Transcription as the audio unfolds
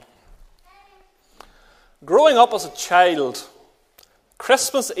Growing up as a child,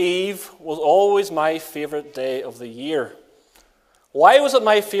 Christmas Eve was always my favourite day of the year. Why was it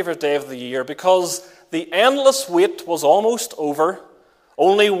my favourite day of the year? Because the endless wait was almost over.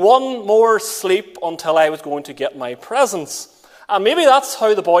 Only one more sleep until I was going to get my presents. And maybe that's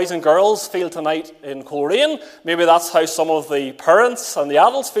how the boys and girls feel tonight in Coleraine. Maybe that's how some of the parents and the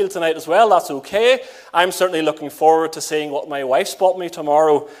adults feel tonight as well. That's okay. I'm certainly looking forward to seeing what my wife's bought me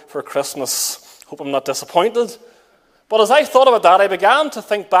tomorrow for Christmas. Hope I'm not disappointed. But as I thought about that, I began to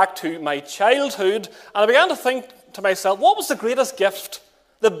think back to my childhood, and I began to think to myself, what was the greatest gift,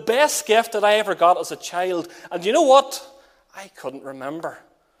 the best gift that I ever got as a child? And you know what? I couldn't remember.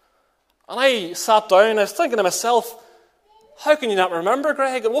 And I sat down, I was thinking to myself, how can you not remember,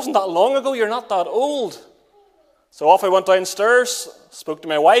 Greg? It wasn't that long ago, you're not that old. So off I went downstairs, spoke to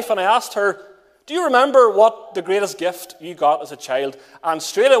my wife, and I asked her, do you remember what the greatest gift you got as a child? And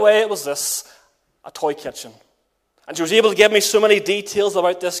straight away it was this, a toy kitchen. And she was able to give me so many details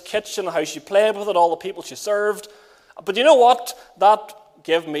about this kitchen, how she played with it, all the people she served. But you know what? That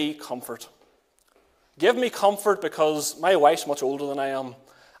gave me comfort. Give me comfort because my wife's much older than I am.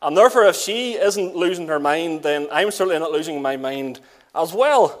 And therefore, if she isn't losing her mind, then I'm certainly not losing my mind as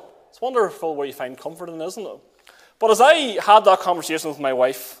well. It's wonderful where you find comfort in, isn't it? But as I had that conversation with my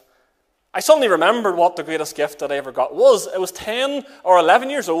wife, I suddenly remembered what the greatest gift that I ever got was. It was 10 or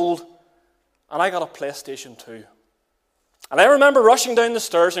 11 years old, and I got a PlayStation 2. And I remember rushing down the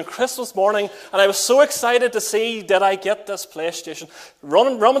stairs on Christmas morning, and I was so excited to see, did I get this PlayStation?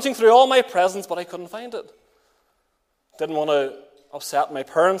 Rummaging through all my presents, but I couldn't find it. Didn't want to upset my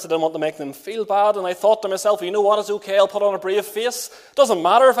parents. I didn't want to make them feel bad. And I thought to myself, you know what, it's okay, I'll put on a brave face. It doesn't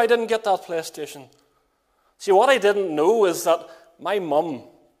matter if I didn't get that PlayStation. See, what I didn't know is that my mum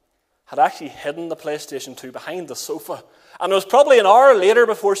had actually hidden the PlayStation 2 behind the sofa. And it was probably an hour later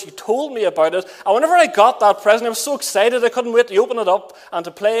before she told me about it. And whenever I got that present, I was so excited I couldn't wait to open it up and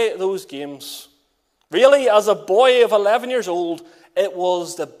to play those games. Really, as a boy of 11 years old, it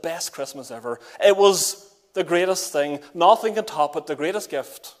was the best Christmas ever. It was the greatest thing. Nothing can top it, the greatest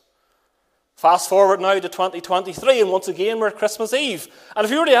gift. Fast forward now to 2023, and once again we're at Christmas Eve. And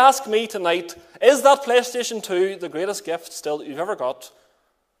if you were to ask me tonight, is that PlayStation 2 the greatest gift still that you've ever got?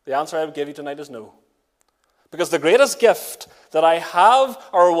 The answer I would give you tonight is no. Because the greatest gift that I have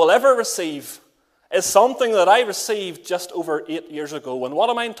or will ever receive is something that I received just over 8 years ago. And what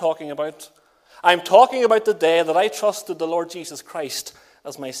am I talking about? I'm talking about the day that I trusted the Lord Jesus Christ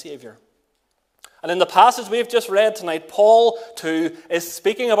as my Savior. And in the passage we've just read tonight, Paul, too, is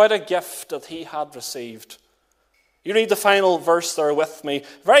speaking about a gift that he had received. You read the final verse there with me.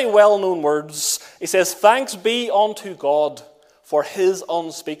 Very well-known words. He says, "Thanks be unto God for his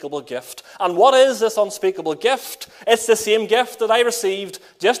unspeakable gift." And what is this unspeakable gift? It's the same gift that I received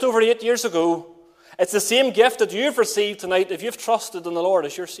just over 8 years ago. It's the same gift that you've received tonight if you've trusted in the Lord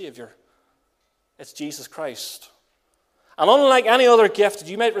as your Savior. It's Jesus Christ. And unlike any other gift that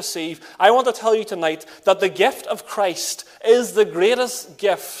you might receive, I want to tell you tonight that the gift of Christ is the greatest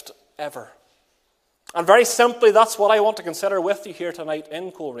gift ever. And very simply, that's what I want to consider with you here tonight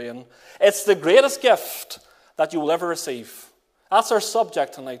in Coleraine. It's the greatest gift that you will ever receive. That's our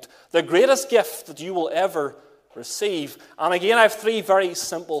subject tonight. The greatest gift that you will ever receive. And again, I have three very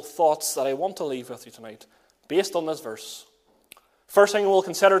simple thoughts that I want to leave with you tonight, based on this verse. First thing we'll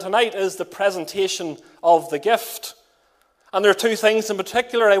consider tonight is the presentation of the gift. And there are two things in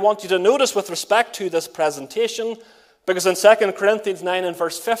particular I want you to notice with respect to this presentation, because in 2 Corinthians 9 and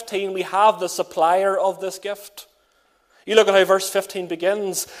verse 15, we have the supplier of this gift. You look at how verse 15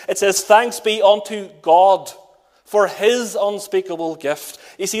 begins. It says, "Thanks be unto God for his unspeakable gift."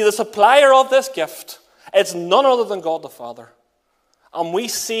 You see, the supplier of this gift, it's none other than God the Father. And we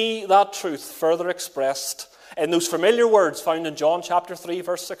see that truth further expressed in those familiar words found in John chapter 3,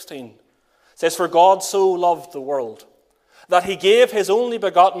 verse 16. It says, "For God so loved the world, that he gave his only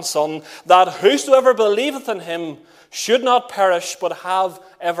begotten Son, that whosoever believeth in him should not perish, but have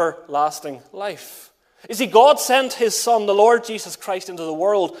everlasting life." You see, God sent his Son, the Lord Jesus Christ, into the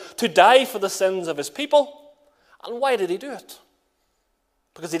world to die for the sins of his people. And why did he do it?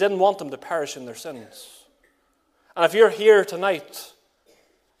 Because he didn't want them to perish in their sins. And if you're here tonight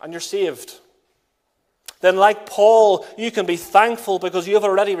and you're saved, then like Paul, you can be thankful because you have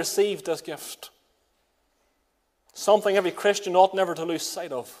already received this gift. Something every Christian ought never to lose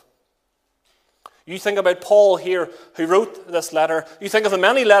sight of. You think about Paul here who wrote this letter. You think of the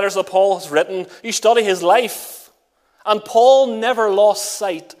many letters that Paul has written. You study his life. And Paul never lost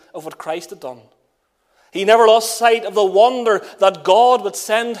sight of what Christ had done. He never lost sight of the wonder that God would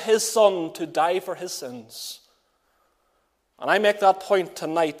send his Son to die for his sins. And I make that point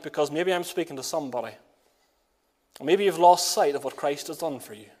tonight because maybe I'm speaking to somebody. Maybe you've lost sight of what Christ has done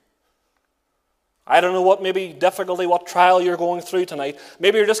for you. I don't know what maybe difficulty, what trial you're going through tonight.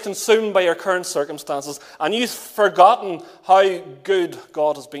 Maybe you're just consumed by your current circumstances and you've forgotten how good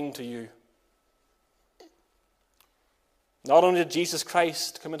God has been to you. Not only did Jesus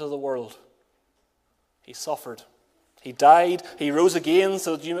Christ come into the world, he suffered. He died, he rose again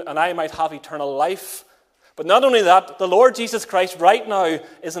so that you and I might have eternal life. But not only that, the Lord Jesus Christ right now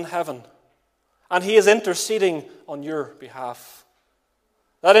is in heaven. And he is interceding on your behalf.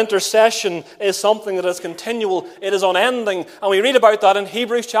 That intercession is something that is continual. It is unending. And we read about that in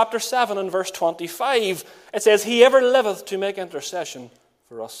Hebrews chapter 7 and verse 25. It says, he ever liveth to make intercession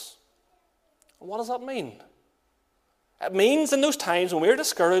for us. And what does that mean? It means in those times when we're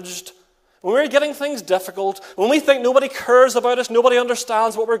discouraged, when we're getting things difficult, when we think nobody cares about us, nobody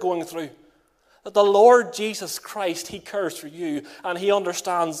understands what we're going through, that the Lord Jesus Christ, he cares for you and he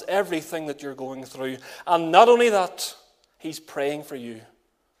understands everything that you're going through. And not only that, he's praying for you.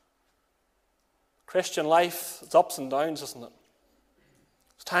 Christian life, it's ups and downs, isn't it?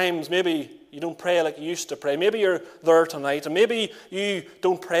 There's times maybe you don't pray like you used to pray. Maybe you're there tonight, and maybe you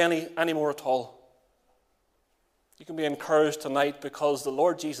don't pray anymore at all. You can be encouraged tonight because the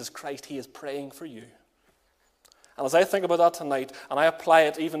Lord Jesus Christ, he is praying for you. And as I think about that tonight, and I apply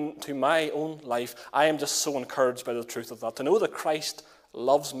it even to my own life, I am just so encouraged by the truth of that. To know that Christ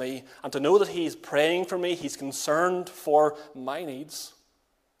loves me, and to know that he is praying for me, he's concerned for my needs.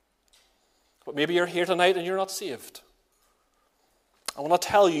 But maybe you're here tonight and you're not saved. I want to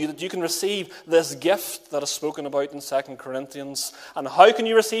tell you that you can receive this gift that is spoken about in 2 Corinthians. And how can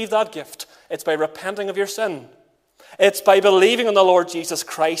you receive that gift? It's by repenting of your sin. It's by believing in the Lord Jesus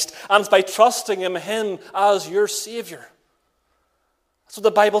Christ. And it's by trusting in him as your Savior. That's what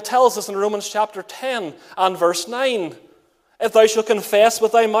the Bible tells us in Romans chapter 10 and verse 9. If thou shalt confess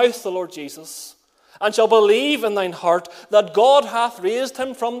with thy mouth the Lord Jesus, and shalt believe in thine heart that God hath raised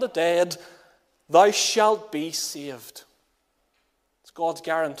him from the dead, thou shalt be saved. It's God's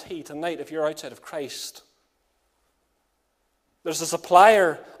guarantee tonight if you're outside of Christ. There's a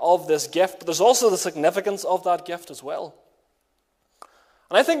supplier of this gift, but there's also the significance of that gift as well.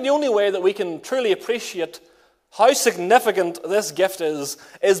 And I think the only way that we can truly appreciate how significant this gift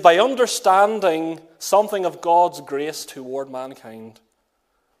is by understanding something of God's grace toward mankind.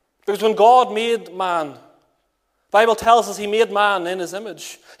 Because when God made man, the Bible tells us he made man in his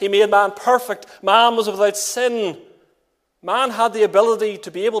image. He made man perfect. Man was without sin. Man had the ability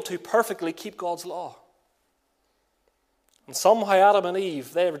to be able to perfectly keep God's law. And somehow Adam and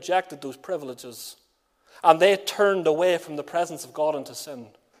Eve, they rejected those privileges. And they turned away from the presence of God into sin.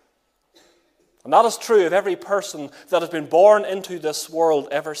 And that is true of every person that has been born into this world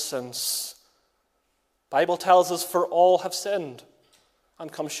ever since. The Bible tells us, for all have sinned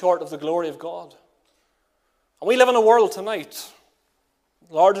and come short of the glory of God. And we live in a world tonight,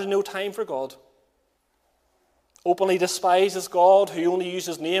 largely no time for God, openly despises God, who only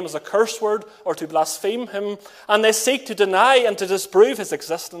uses his name as a curse word or to blaspheme him, and they seek to deny and to disprove his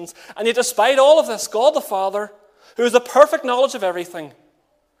existence. And yet despite all of this, God the Father, who has the perfect knowledge of everything,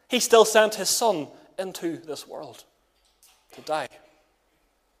 he still sent his Son into this world to die.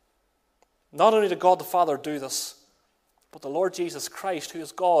 Not only did God the Father do this, but the Lord Jesus Christ, who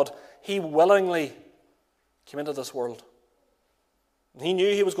is God, he willingly came into this world. He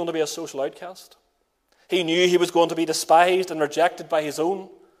knew he was going to be a social outcast. He knew he was going to be despised and rejected by his own.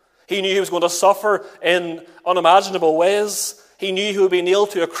 He knew he was going to suffer in unimaginable ways. He knew he would be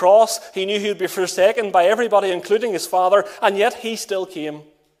nailed to a cross. He knew he would be forsaken by everybody, including his Father, and yet he still came.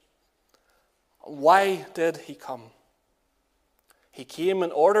 Why did he come? He came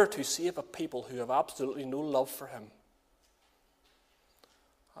in order to save a people who have absolutely no love for him.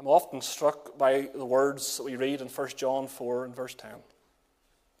 I'm often struck by the words that we read in 1 John 4 and verse 10. It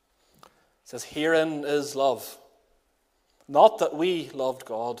says, herein is love, not that we loved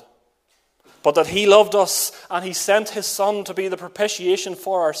God, but that he loved us, and he sent his Son to be the propitiation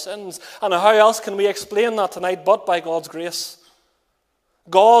for our sins. And how else can we explain that tonight but by God's grace?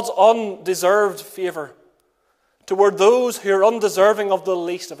 God's undeserved favor toward those who are undeserving of the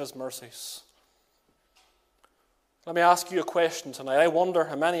least of his mercies. Let me ask you a question tonight. I wonder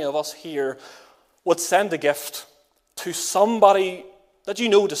how many of us here would send a gift to somebody that you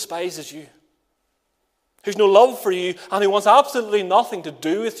know despises you, who's no love for you, and who wants absolutely nothing to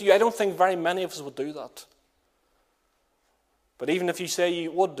do with you. I don't think very many of us would do that. But even if you say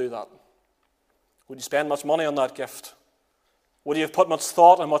you would do that, would you spend much money on that gift? Would you have put much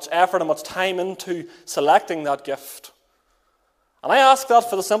thought and much effort and much time into selecting that gift? And I ask that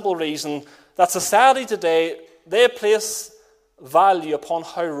for the simple reason that society today, they place value upon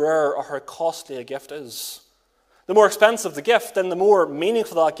how rare or how costly a gift is. The more expensive the gift, then the more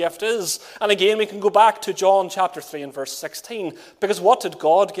meaningful that gift is. And again, we can go back to John chapter 3 and verse 16. Because what did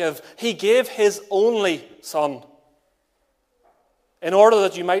God give? He gave his only Son in order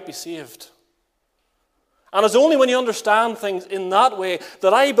that you might be saved. And it's only when you understand things in that way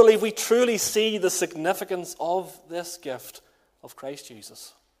that I believe we truly see the significance of this gift of Christ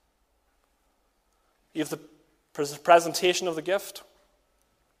Jesus. You have the presentation of the gift.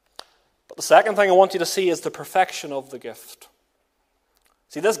 But the second thing I want you to see is the perfection of the gift.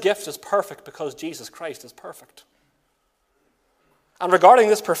 See, this gift is perfect because Jesus Christ is perfect. And regarding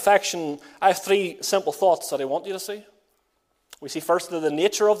this perfection, I have three simple thoughts that I want you to see. We see firstly the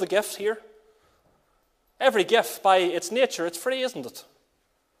nature of the gift here. Every gift, by its nature, it's free, isn't it?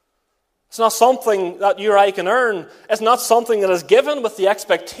 It's not something that you or I can earn. It's not something that is given with the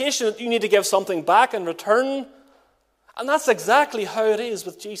expectation that you need to give something back in return. And that's exactly how it is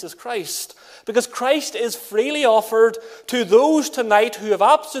with Jesus Christ. Because Christ is freely offered to those tonight who have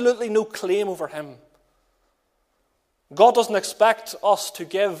absolutely no claim over him. God doesn't expect us to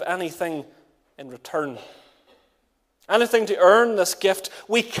give anything in return. Anything to earn this gift.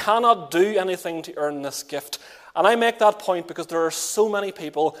 We cannot do anything to earn this gift. And I make that point because there are so many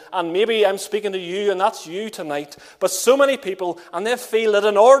people, and maybe I'm speaking to you, and that's you tonight, but so many people, and they feel that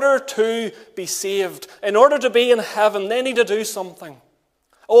in order to be saved, in order to be in heaven, they need to do something.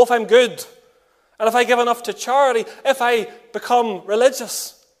 Oh, if I'm good, and if I give enough to charity, if I become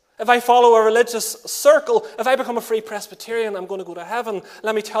religious, if I follow a religious circle, if I become a Free Presbyterian, I'm going to go to heaven.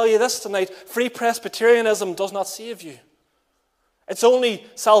 Let me tell you this tonight, Free Presbyterianism does not save you. It's only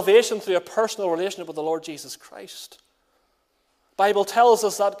salvation through a personal relationship with the Lord Jesus Christ. The Bible tells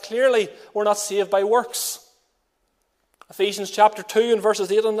us that clearly we're not saved by works. Ephesians chapter 2 and verses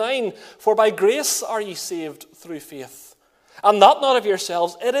 8 and 9, for by grace are ye saved through faith. And that not of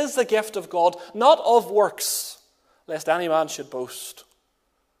yourselves, it is the gift of God, not of works, lest any man should boast.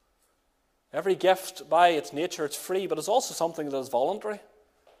 Every gift by its nature, it's free, but it's also something that is voluntary.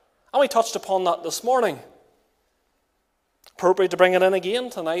 And we touched upon that this morning. Appropriate to bring it in again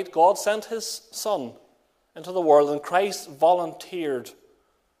tonight, God sent his Son into the world, and Christ volunteered.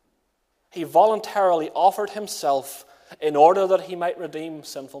 He voluntarily offered himself in order that he might redeem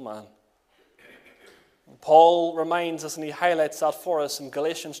sinful man. And Paul reminds us, and he highlights that for us in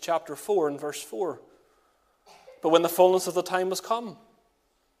Galatians chapter 4 and verse 4. But when the fullness of the time was come,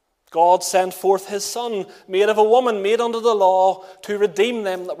 God sent forth his Son, made of a woman, made under the law, to redeem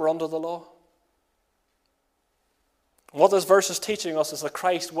them that were under the law. What this verse is teaching us is that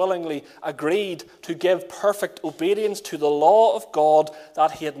Christ willingly agreed to give perfect obedience to the law of God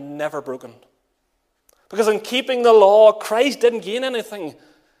that he had never broken. Because in keeping the law, Christ didn't gain anything.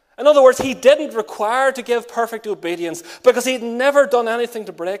 In other words, he didn't require to give perfect obedience because he'd never done anything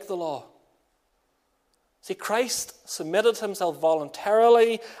to break the law. See, Christ submitted himself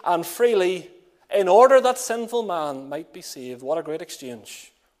voluntarily and freely in order that sinful man might be saved. What a great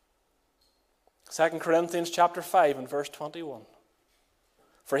exchange. 2 Corinthians chapter 5 and verse 21.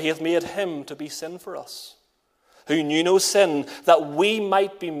 For he hath made him to be sin for us, who knew no sin, that we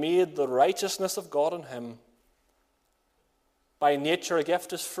might be made the righteousness of God in him. By nature, a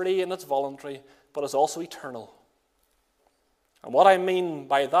gift is free and it's voluntary, but is also eternal. And what I mean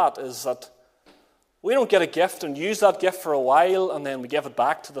by that is that we don't get a gift and use that gift for a while and then we give it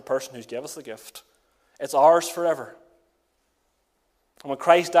back to the person who's given us the gift. It's ours forever. And when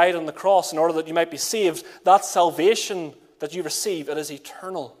Christ died on the cross in order that you might be saved, that salvation that you receive, it is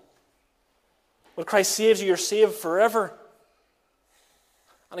eternal. When Christ saves you, you're saved forever.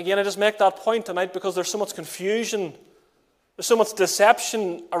 And again, I just make that point tonight because there's so much confusion, there's so much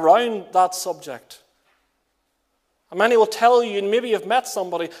deception around that subject. And many will tell you, and maybe you've met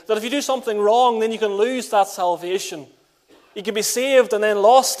somebody, that if you do something wrong, then you can lose that salvation. You can be saved and then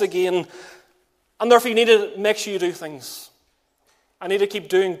lost again. And therefore you need to make sure you do things. I need to keep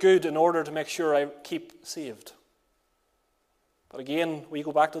doing good in order to make sure I keep saved. But again, we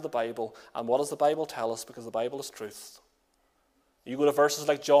go back to the Bible. And what does the Bible tell us? Because the Bible is truth. You go to verses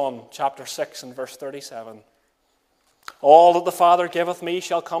like John chapter 6 and verse 37. All that the Father giveth me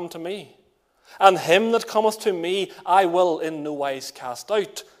shall come to me. And him that cometh to me I will in no wise cast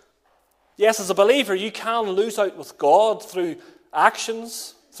out. Yes, as a believer, you can lose out with God through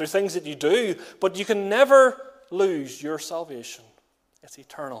actions, through things that you do, but you can never lose your salvation. It's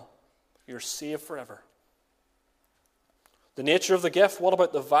eternal. You're saved forever. The nature of the gift, what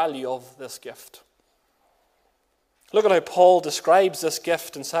about the value of this gift? Look at how Paul describes this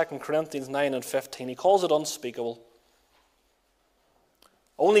gift in 2 Corinthians 9 and 15. He calls it unspeakable.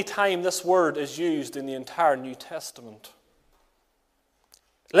 Only time this word is used in the entire New Testament.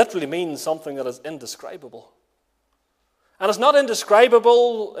 It literally means something that is indescribable. And it's not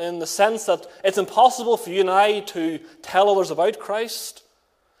indescribable in the sense that it's impossible for you and I to tell others about Christ.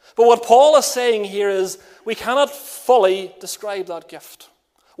 But what Paul is saying here is we cannot fully describe that gift.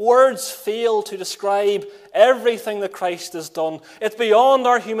 Words fail to describe everything that Christ has done. It's beyond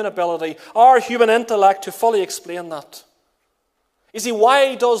our human ability, our human intellect to fully explain that. You see,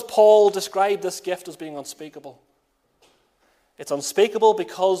 why does Paul describe this gift as being unspeakable? It's unspeakable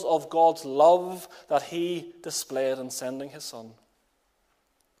because of God's love that he displayed in sending his Son.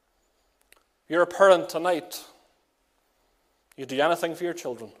 You're a parent tonight. You do anything for your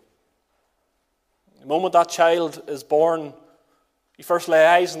children. The moment that child is born, you first lay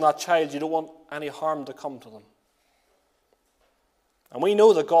eyes on that child. You don't want any harm to come to them. And we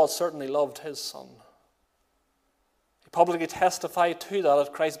know that God certainly loved his Son. He publicly testified to that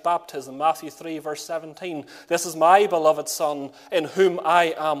at Christ's baptism, Matthew 3, verse 17. This is my beloved Son, in whom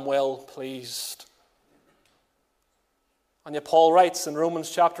I am well pleased. And yet Paul writes in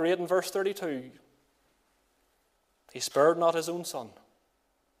Romans chapter 8 and verse 32, he spared not his own Son,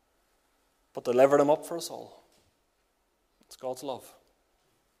 but delivered him up for us all. It's God's love.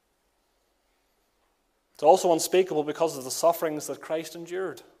 It's also unspeakable because of the sufferings that Christ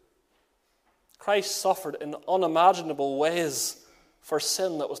endured. Christ suffered in unimaginable ways for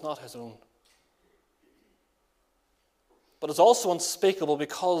sin that was not his own. But it's also unspeakable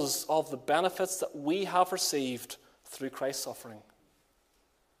because of the benefits that we have received through Christ's suffering.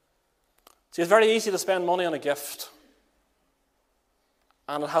 See, it's very easy to spend money on a gift,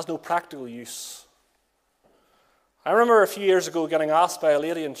 and it has no practical use. I remember a few years ago getting asked by a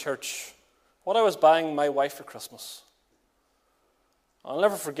lady in church what I was buying my wife for Christmas. I'll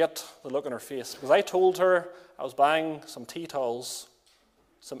never forget the look on her face, because I told her I was buying some tea towels,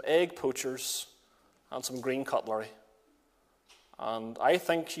 some egg poachers, and some green cutlery. And I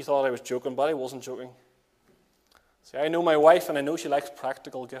think she thought I was joking, but I wasn't joking. See, I know my wife, and I know she likes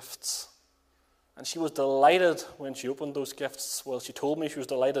practical gifts. And she was delighted when she opened those gifts. Well, she told me she was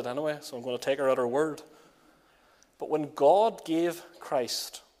delighted anyway, so I'm going to take her at her word. But when God gave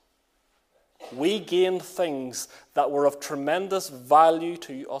Christ, we gained things that were of tremendous value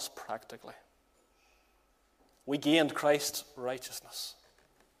to us practically. We gained Christ's righteousness.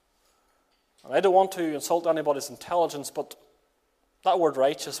 And I don't want to insult anybody's intelligence, but that word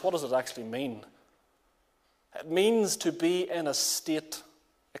righteous, what does it actually mean? It means to be in a state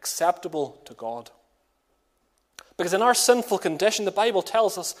acceptable to God. Because in our sinful condition, the Bible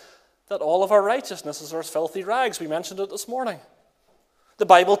tells us that all of our righteousnesses are as filthy rags. We mentioned it this morning. The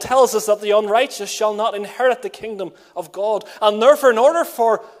Bible tells us that the unrighteous shall not inherit the kingdom of God. And therefore, in order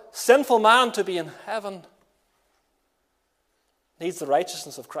for sinful man to be in heaven, needs the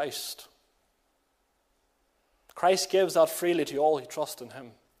righteousness of Christ. Christ gives that freely to all who trust in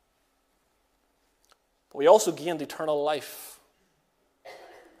him. But we also gained eternal life.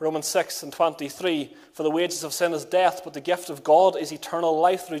 Romans 6 and 23, for the wages of sin is death, but the gift of God is eternal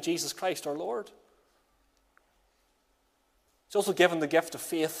life through Jesus Christ our Lord. He's also given the gift of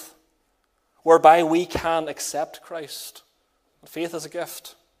faith, whereby we can accept Christ. And faith is a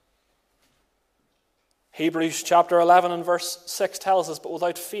gift. Hebrews chapter 11 and verse 6 tells us, but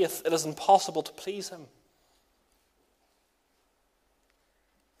without faith it is impossible to please him.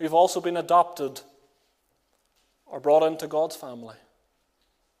 We've also been adopted or brought into God's family.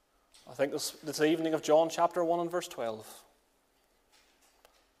 I think this evening of John chapter 1 and verse 12.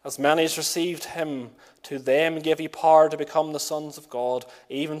 As many as received him, to them gave he power to become the sons of God,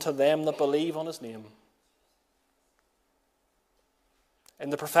 even to them that believe on his name. In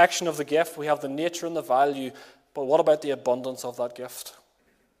the perfection of the gift, we have the nature and the value, but what about the abundance of that gift?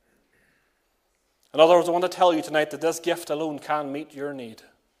 In other words, I want to tell you tonight that this gift alone can meet your need.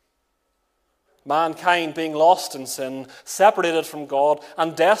 Mankind being lost in sin, separated from God,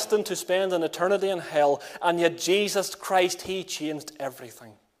 and destined to spend an eternity in hell, and yet Jesus Christ, he changed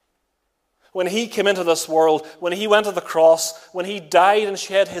everything. When he came into this world, when he went to the cross, when he died and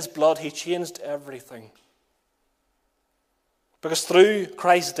shed his blood, he changed everything. Because through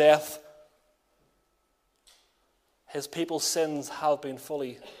Christ's death, his people's sins have been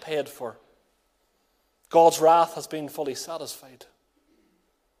fully paid for. God's wrath has been fully satisfied.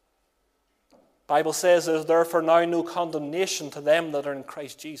 The Bible says there is therefore now no condemnation to them that are in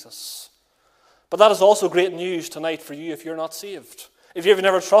Christ Jesus. But that is also great news tonight for you if you're not saved. If you've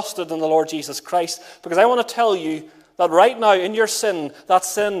never trusted in the Lord Jesus Christ. Because I want to tell you that right now in your sin, that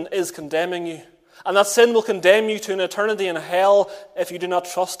sin is condemning you. And that sin will condemn you to an eternity in hell if you do not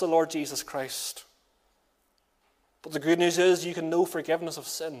trust the Lord Jesus Christ. But the good news is you can know forgiveness of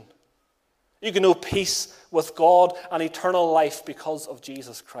sin. You can know peace with God and eternal life because of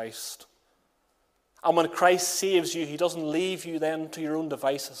Jesus Christ. And when Christ saves you, he doesn't leave you then to your own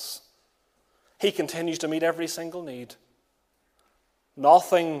devices. He continues to meet every single need.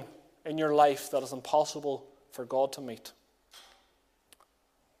 Nothing in your life that is impossible for God to meet.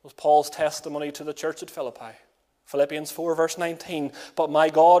 It was Paul's testimony to the church at Philippi. Philippians 4 verse 19, "But my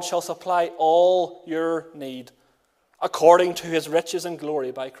God shall supply all your need according to his riches and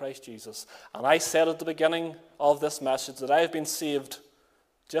glory by Christ Jesus." And I said at the beginning of this message that I have been saved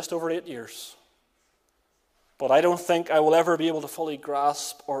just over 8 years. But I don't think I will ever be able to fully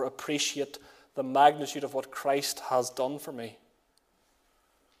grasp or appreciate the magnitude of what Christ has done for me.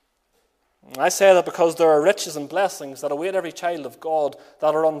 And I say that because there are riches and blessings that await every child of God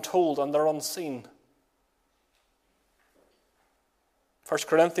that are untold and they're unseen. 1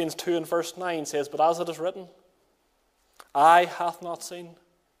 Corinthians 2 and verse 9 says, "But as it is written, eye hath not seen,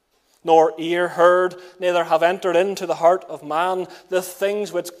 nor ear heard, neither have entered into the heart of man the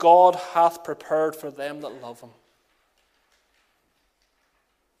things which God hath prepared for them that love him."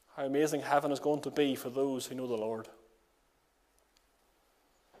 How amazing heaven is going to be for those who know the Lord.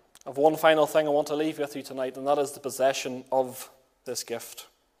 I have one final thing I want to leave with you tonight, and that is the possession of this gift.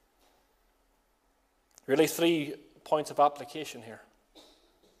 Really 3 points of application here.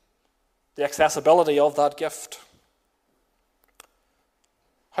 The accessibility of that gift.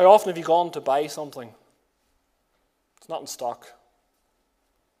 How often have you gone to buy something? It's not in stock.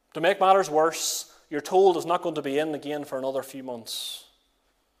 To make matters worse, you're told it's not going to be in again for another few months.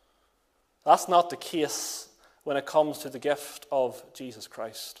 That's not the case when it comes to the gift of Jesus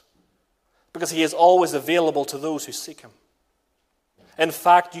Christ, because he is always available to those who seek him. In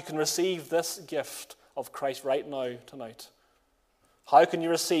fact, you can receive this gift of Christ right now, tonight. How can you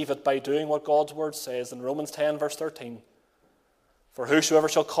receive it? By doing what God's word says in Romans 10 verse 13. "For whosoever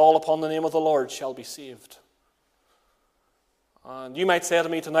shall call upon the name of the Lord shall be saved." And you might say to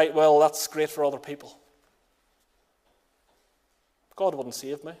me tonight, "Well, that's great for other people." God wouldn't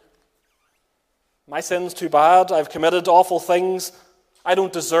save me. My sin's too bad. I've committed awful things. I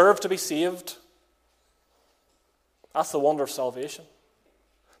don't deserve to be saved. That's the wonder of salvation.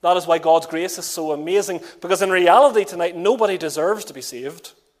 That is why God's grace is so amazing, because in reality tonight, nobody deserves to be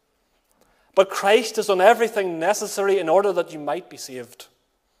saved. But Christ has done everything necessary in order that you might be saved.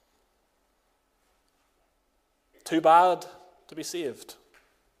 Too bad to be saved.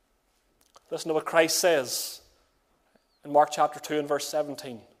 Listen to what Christ says in Mark chapter 2 and verse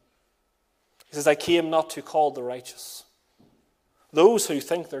 17. He says, "I came not to call the righteous, those who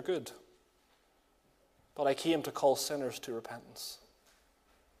think they're good, but I came to call sinners to repentance."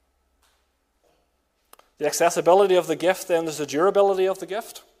 The accessibility of the gift, then, is the durability of the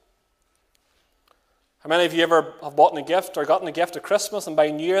gift. How many of you ever have bought a gift or gotten a gift at Christmas and by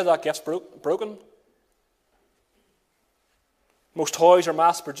New Year that gift's broken? Most toys are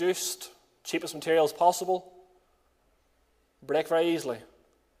mass-produced, cheapest materials possible, break very easily.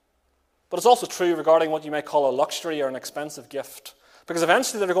 But it's also true regarding what you might call a luxury or an expensive gift, because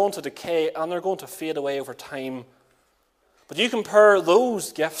eventually they're going to decay and they're going to fade away over time. But you compare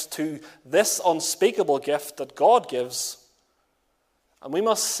those gifts to this unspeakable gift that God gives, and we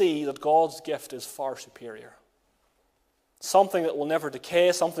must see that God's gift is far superior. Something that will never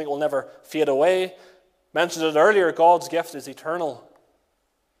decay, something that will never fade away. Mentioned it earlier, God's gift is eternal.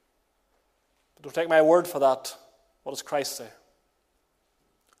 But don't take my word for that. What does Christ say?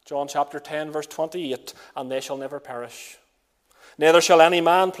 John chapter 10, verse 28, "And they shall never perish. Neither shall any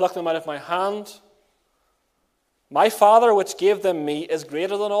man pluck them out of my hand. My Father which gave them me is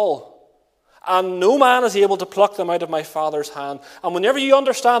greater than all, and no man is able to pluck them out of my Father's hand." And whenever you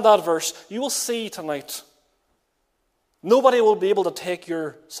understand that verse, you will see tonight, nobody will be able to take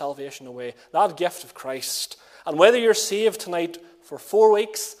your salvation away. That gift of Christ. And whether you're saved tonight for 4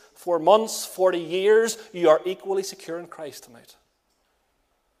 weeks, 4 months, 40 years, you are equally secure in Christ tonight.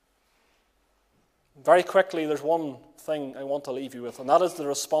 Very quickly, there's one thing I want to leave you with, and that is the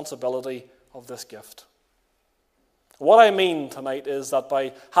responsibility of this gift. What I mean tonight is that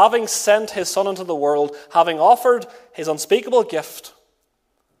by having sent his Son into the world, having offered his unspeakable gift,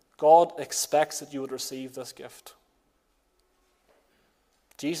 God expects that you would receive this gift.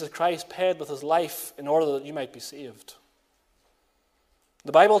 Jesus Christ paid with his life in order that you might be saved.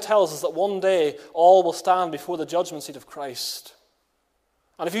 The Bible tells us that one day all will stand before the judgment seat of Christ.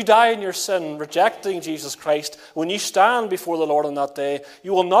 And if you die in your sin, rejecting Jesus Christ, when you stand before the Lord on that day,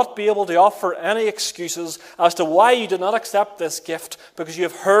 you will not be able to offer any excuses as to why you did not accept this gift, because you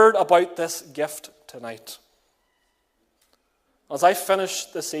have heard about this gift tonight. As I finish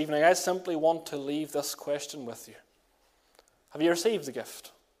this evening, I simply want to leave this question with you. Have you received the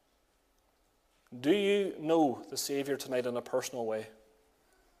gift? Do you know the Savior tonight in a personal way?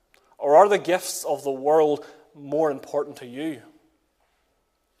 Or are the gifts of the world more important to you?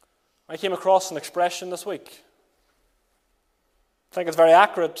 I came across an expression this week. I think it's very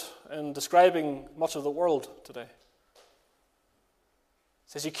accurate in describing much of the world today. It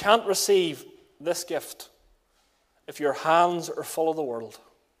says you can't receive this gift if your hands are full of the world.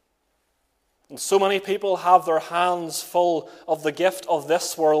 And so many people have their hands full of the gift of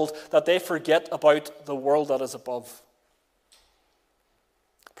this world that they forget about the world that is above.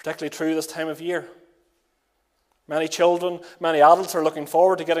 Particularly true this time of year. Many children, many adults are looking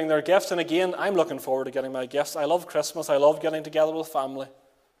forward to getting their gifts. And again, I'm looking forward to getting my gifts. I love Christmas. I love getting together with family.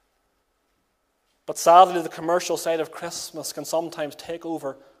 But sadly, the commercial side of Christmas can sometimes take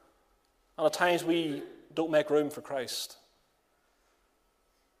over. And at times we don't make room for Christ.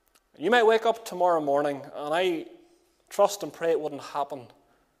 You might wake up tomorrow morning, and I trust and pray it wouldn't happen.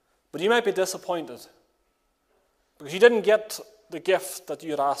 But you might be disappointed because you didn't get the gift that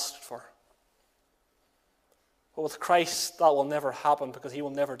you had asked for. But with Christ, that will never happen because he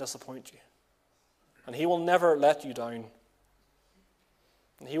will never disappoint you. And he will never let you down.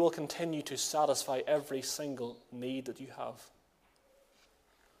 And he will continue to satisfy every single need that you have.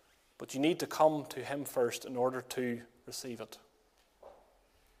 But you need to come to him first in order to receive it.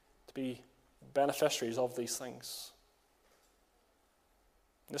 To be beneficiaries of these things.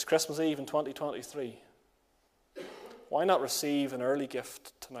 This Christmas Eve in 2023, why not receive an early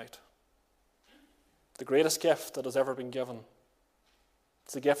gift tonight? The greatest gift that has ever been given.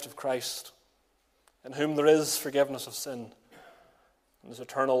 It's the gift of Christ, in whom there is forgiveness of sin, and there's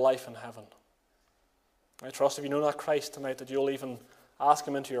eternal life in heaven. I trust if you know that Christ tonight, that you'll even ask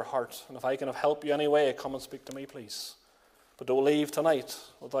him into your heart. And if I can help you any way, come and speak to me, please. But don't leave tonight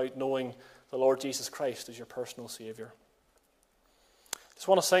without knowing the Lord Jesus Christ as your personal Savior. Just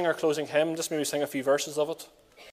want to sing our closing hymn, just maybe sing a few verses of it.